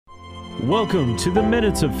Welcome to the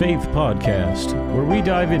Minutes of Faith podcast, where we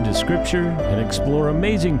dive into Scripture and explore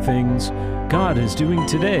amazing things God is doing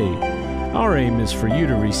today. Our aim is for you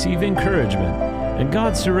to receive encouragement and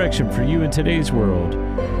God's direction for you in today's world.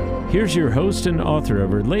 Here's your host and author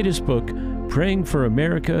of her latest book, Praying for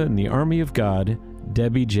America and the Army of God,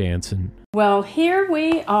 Debbie Jansen. Well, here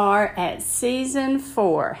we are at season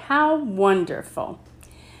 4. How wonderful.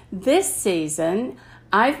 This season,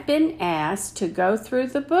 I've been asked to go through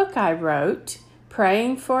the book I wrote,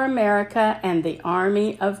 Praying for America and the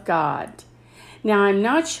Army of God. Now, I'm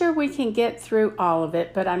not sure we can get through all of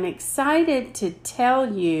it, but I'm excited to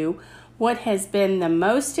tell you what has been the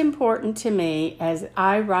most important to me as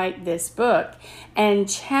I write this book and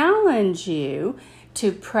challenge you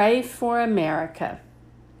to pray for America.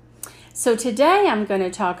 So today I'm going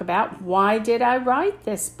to talk about why did I write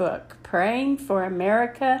this book, Praying for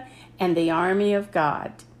America and the Army of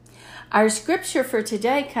God. Our scripture for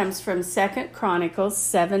today comes from 2 Chronicles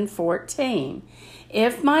 7:14.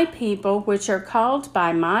 If my people, which are called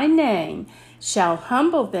by my name, shall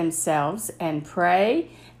humble themselves and pray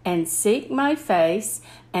and seek my face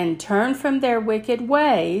and turn from their wicked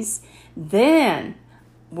ways, then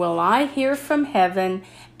will I hear from heaven,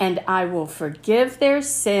 and I will forgive their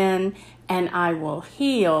sin, and I will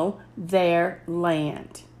heal their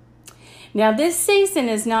land. Now, this season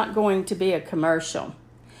is not going to be a commercial,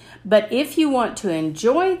 but if you want to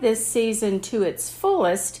enjoy this season to its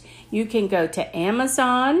fullest, you can go to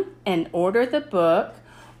Amazon and order the book,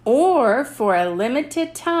 or for a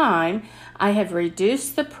limited time, I have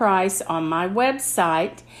reduced the price on my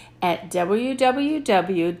website at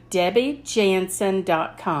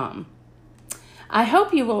www.debbiejansen.com. I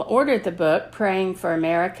hope you will order the book, Praying for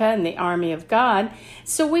America and the Army of God,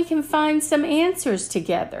 so we can find some answers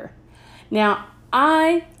together. Now,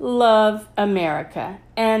 I love America,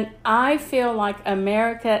 and I feel like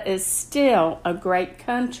America is still a great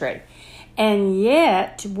country, and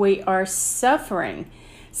yet we are suffering.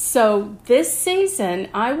 So this season,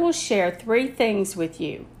 I will share 3 things with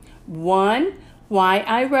you. 1, why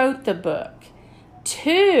I wrote the book.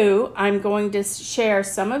 2, I'm going to share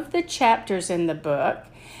some of the chapters in the book.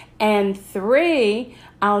 And 3,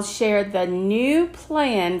 I'll share the new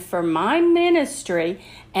plan for my ministry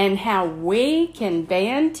and how we can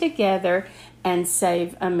band together and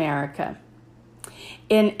save America.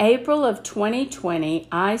 In April of 2020,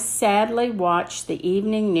 I sadly watched the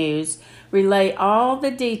evening news relay all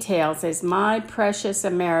the details as my precious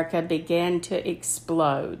America began to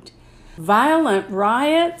explode. Violent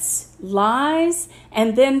riots, lies,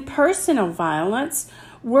 and then personal violence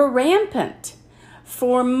were rampant.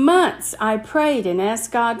 For months, I prayed and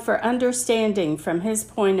asked God for understanding from His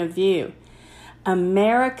point of view.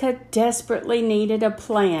 America desperately needed a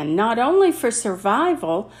plan, not only for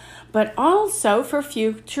survival, but also for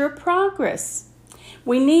future progress.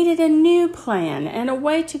 We needed a new plan and a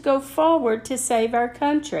way to go forward to save our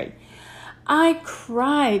country. I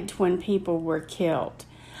cried when people were killed.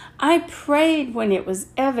 I prayed when it was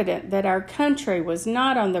evident that our country was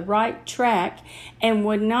not on the right track and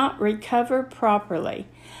would not recover properly.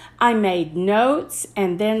 I made notes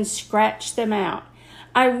and then scratched them out.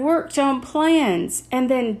 I worked on plans and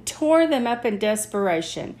then tore them up in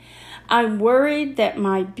desperation. I worried that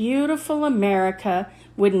my beautiful America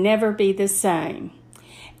would never be the same.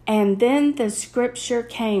 And then the scripture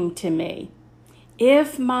came to me.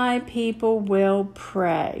 If my people will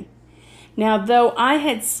pray. Now, though I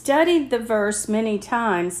had studied the verse many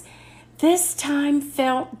times, this time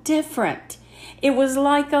felt different. It was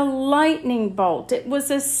like a lightning bolt. It was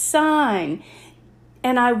a sign.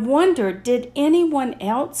 And I wondered, did anyone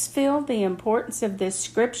else feel the importance of this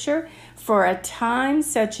scripture for a time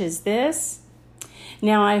such as this?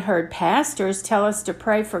 Now, I heard pastors tell us to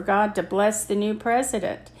pray for God to bless the new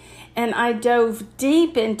president. And I dove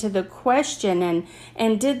deep into the question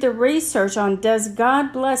and did the research on, does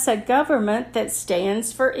God bless a government that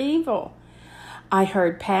stands for evil? I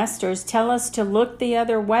heard pastors tell us to look the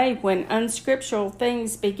other way when unscriptural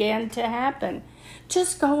things began to happen.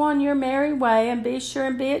 Just go on your merry way and be sure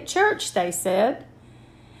and be at church, they said.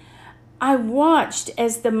 I watched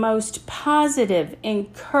as the most positive,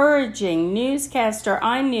 encouraging newscaster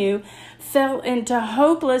I knew fell into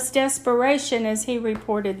hopeless desperation as he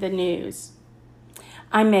reported the news.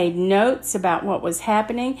 I made notes about what was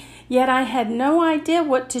happening, yet I had no idea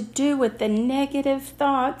what to do with the negative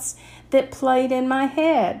thoughts that played in my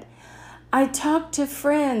head. I talked to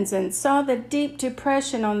friends and saw the deep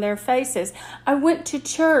depression on their faces. I went to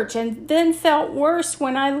church and then felt worse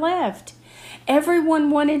when I left.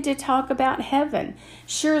 Everyone wanted to talk about heaven.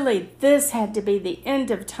 Surely this had to be the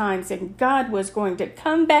end of times and God was going to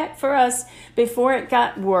come back for us before it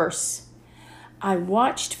got worse. I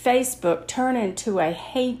watched Facebook turn into a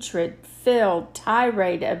hatred-filled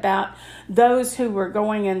tirade about those who were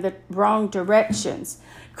going in the wrong directions.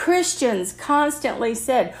 Christians constantly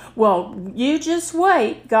said, well, you just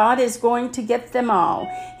wait. God is going to get them all.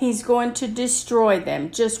 He's going to destroy them.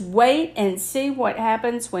 Just wait and see what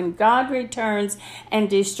happens when God returns and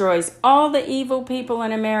destroys all the evil people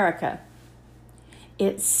in America.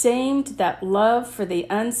 It seemed that love for the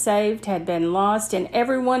unsaved had been lost, and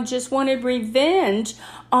everyone just wanted revenge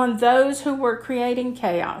on those who were creating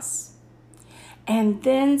chaos. And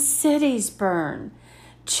then cities burned.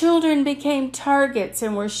 Children became targets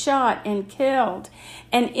and were shot and killed.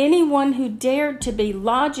 And anyone who dared to be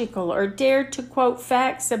logical or dared to quote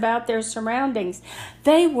facts about their surroundings,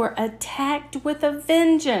 they were attacked with a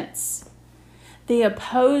vengeance. The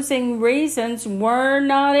opposing reasons were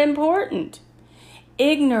not important.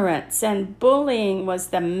 Ignorance and bullying was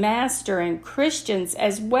the master, and Christians,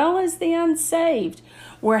 as well as the unsaved,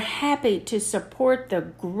 were happy to support the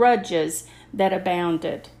grudges that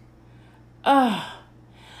abounded.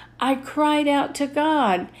 I cried out to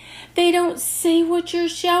God, they don't see what you're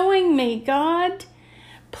showing me, God.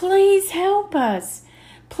 Please help us.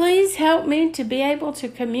 Please help me to be able to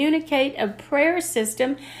communicate a prayer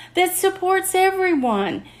system that supports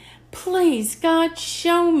everyone. Please, God,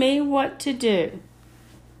 show me what to do.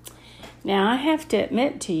 Now, I have to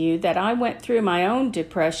admit to you that I went through my own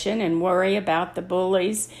depression and worry about the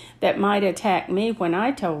bullies that might attack me when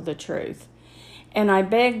I told the truth. And I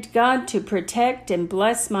begged God to protect and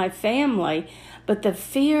bless my family, but the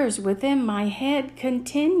fears within my head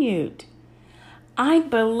continued. I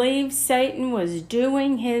believe Satan was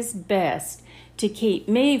doing his best to keep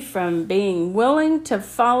me from being willing to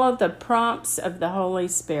follow the prompts of the Holy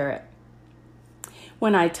Spirit.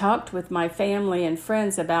 When I talked with my family and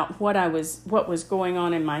friends about what was going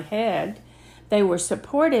on in my head, they were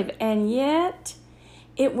supportive, and yet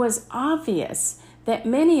it was obvious that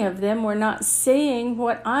many of them were not seeing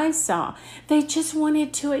what I saw. They just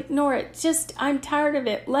wanted to ignore it. I'm tired of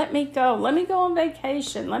it. Let me go. Let me go on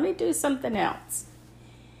vacation. Let me do something else.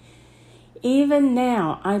 Even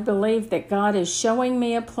now, I believe that God is showing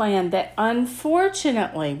me a plan that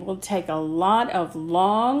unfortunately will take a lot of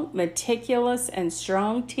long, meticulous, and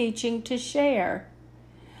strong teaching to share.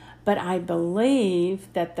 But I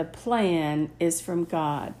believe that the plan is from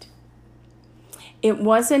God. It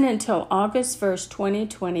wasn't until August 1st,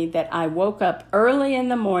 2020 that I woke up early in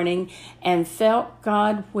the morning and felt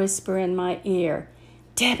God whisper in my ear,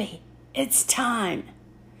 "Debbie, it's time."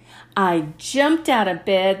 I jumped out of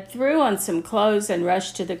bed, threw on some clothes, and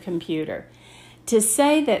rushed to the computer. To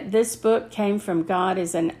say that this book came from God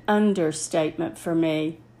is an understatement for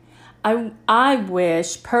me. I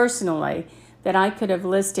wish, personally, that I could have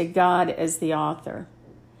listed God as the author.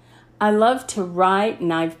 I love to write,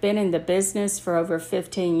 and I've been in the business for over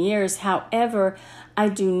 15 years. However, I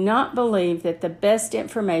do not believe that the best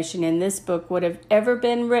information in this book would have ever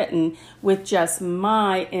been written with just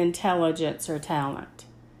my intelligence or talent.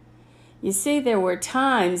 You see, there were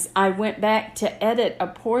times I went back to edit a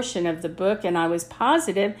portion of the book, and I was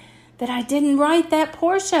positive that I didn't write that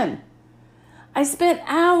portion. I spent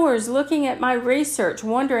hours looking at my research,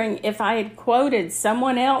 wondering if I had quoted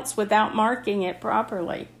someone else without marking it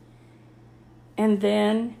properly. And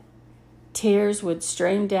then tears would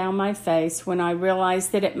stream down my face when I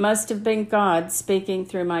realized that it must have been God speaking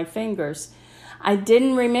through my fingers. I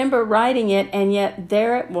didn't remember writing it, and yet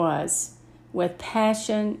there it was, with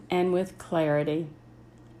passion and with clarity.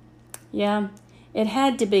 Yeah, it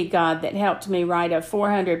had to be God that helped me write a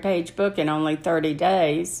 400-page book in only 30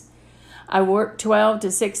 days. I worked 12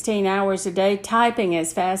 to 16 hours a day, typing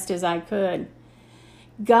as fast as I could.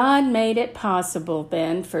 God made it possible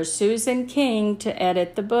then for Susan King to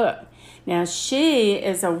edit the book. Now, she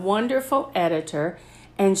is a wonderful editor,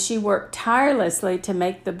 and she worked tirelessly to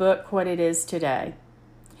make the book what it is today.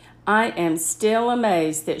 I am still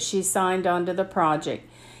amazed that she signed on to the project.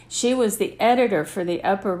 She was the editor for The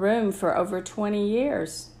Upper Room for over 20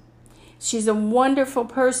 years. She's a wonderful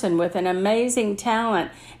person with an amazing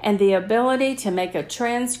talent and the ability to make a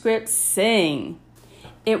transcript sing.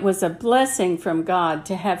 It was a blessing from God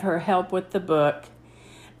to have her help with the book.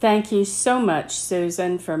 Thank you so much,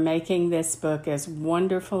 Susan, for making this book as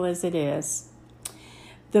wonderful as it is.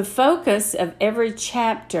 The focus of every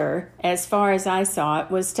chapter, as far as I saw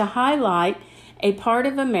it, was to highlight a part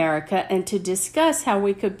of America and to discuss how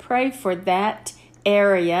we could pray for that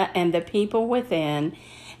area and the people within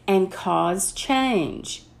and cause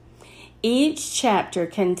change. Each chapter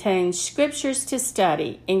contains scriptures to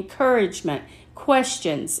study, encouragement,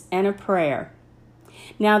 questions, and a prayer.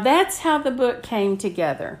 Now that's how the book came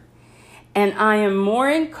together. and I am more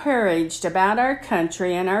encouraged about our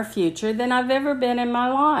country and our future than I've ever been in my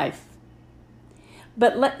life.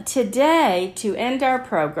 But today, to end our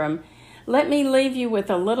program, let me leave you with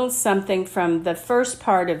a little something from the first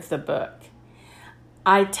part of the book.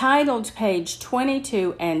 I titled page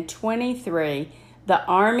 22 and 23, The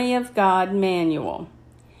Army of God Manual.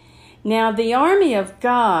 Now, the Army of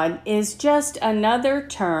God is just another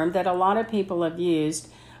term that a lot of people have used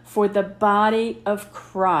for the body of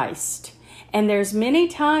Christ. And there's many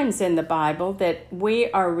times in the Bible that we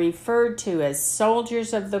are referred to as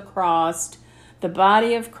soldiers of the cross, the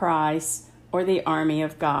body of Christ, or the army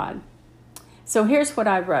of God. So here's what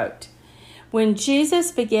I wrote. When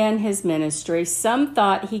Jesus began his ministry, some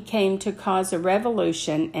thought he came to cause a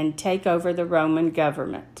revolution and take over the Roman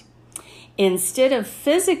government. Instead of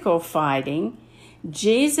physical fighting,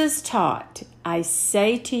 Jesus taught, I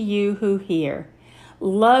say to you who hear,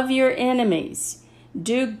 love your enemies,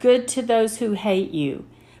 do good to those who hate you,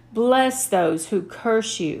 bless those who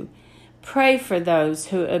curse you, pray for those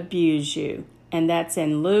who abuse you. And that's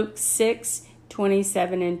in Luke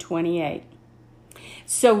 6:27 and 28.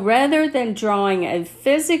 So rather than drawing a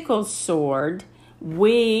physical sword,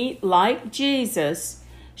 we, like Jesus,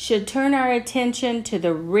 should turn our attention to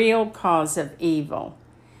the real cause of evil.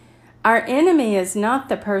 Our enemy is not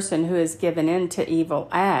the person who has given in to evil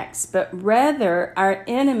acts, but rather our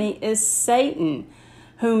enemy is Satan,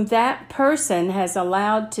 whom that person has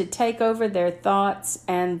allowed to take over their thoughts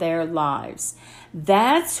and their lives.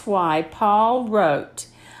 That's why Paul wrote,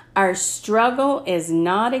 our struggle is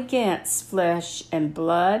not against flesh and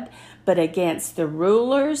blood, but against the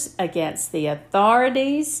rulers, against the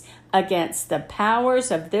authorities, against the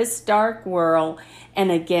powers of this dark world,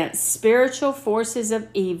 and against spiritual forces of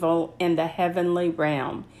evil in the heavenly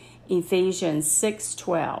realm. Ephesians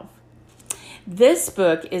 6:12. This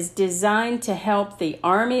book is designed to help the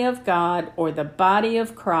army of God, or the body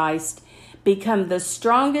of Christ, become the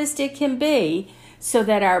strongest it can be so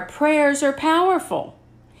that our prayers are powerful.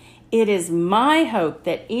 It is my hope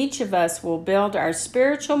that each of us will build our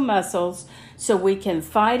spiritual muscles so we can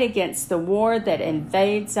fight against the war that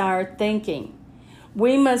invades our thinking.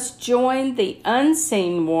 We must join the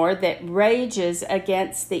unseen war that rages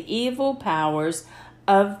against the evil powers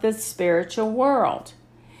of the spiritual world.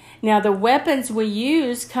 Now, the weapons we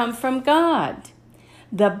use come from God.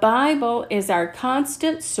 The Bible is our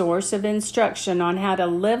constant source of instruction on how to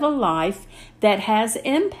live a life that has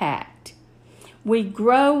impact. We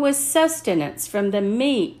grow with sustenance from the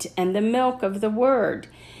meat and the milk of the Word.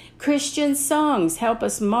 Christian songs help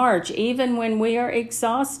us march even when we are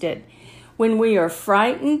exhausted. When we are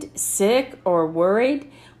frightened, sick, or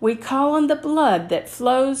worried, we call on the blood that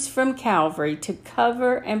flows from Calvary to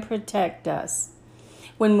cover and protect us.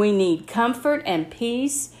 When we need comfort and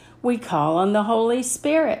peace, we call on the Holy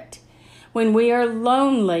Spirit. When we are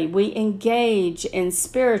lonely, we engage in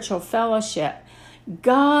spiritual fellowship.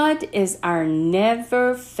 God is our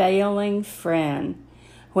never-failing friend.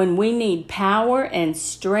 When we need power and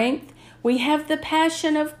strength, we have the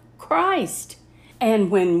passion of Christ.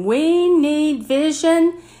 And when we need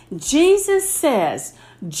vision, Jesus says,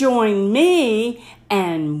 join me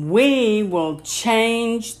and we will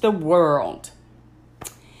change the world.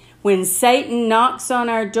 When Satan knocks on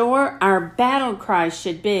our door, our battle cry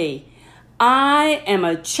should be, I am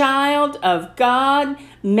a child of God,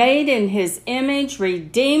 made in his image,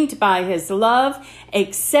 redeemed by his love,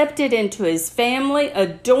 accepted into his family,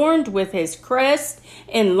 adorned with his crest,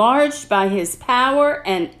 enlarged by his power,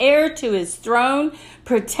 and heir to his throne,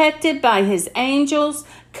 protected by his angels,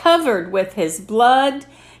 covered with his blood,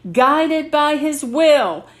 guided by his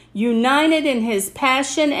will, united in his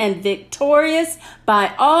passion, and victorious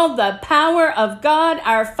by all the power of God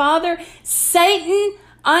our Father. Satan,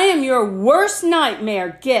 I am your worst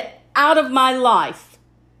nightmare. Get out of my life.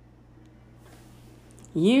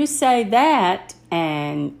 You say that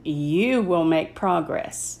and you will make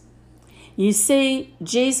progress. You see,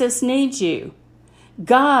 Jesus needs you.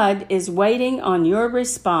 God is waiting on your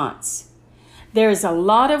response. There is a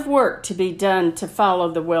lot of work to be done to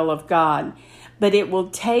follow the will of God, but it will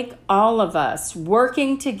take all of us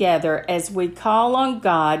working together as we call on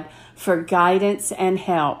God for guidance and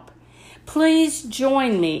help. Please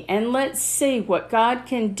join me and let's see what God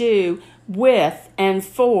can do with and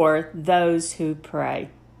for those who pray.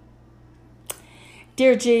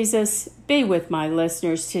 Dear Jesus, be with my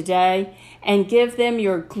listeners today and give them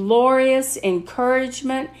your glorious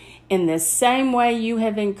encouragement in the same way you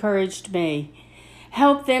have encouraged me.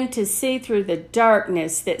 Help them to see through the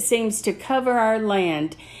darkness that seems to cover our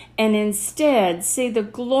land and instead see the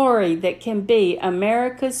glory that can be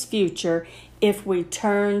America's future if we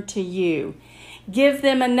turn to you. Give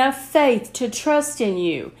them enough faith to trust in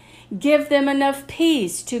you. Give them enough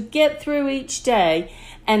peace to get through each day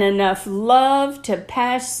and enough love to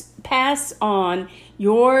pass on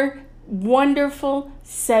your wonderful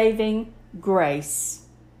saving grace.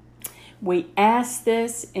 We ask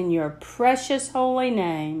this in your precious holy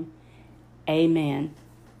name. Amen.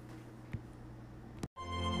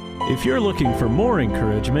 If you're looking for more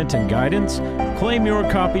encouragement and guidance, claim your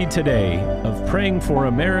copy today of Praying for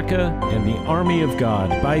America and the Army of God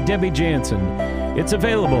by Debbie Jansen. It's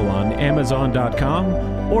available on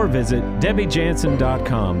Amazon.com or visit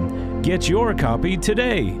DebbieJansen.com. Get your copy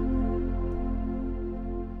today.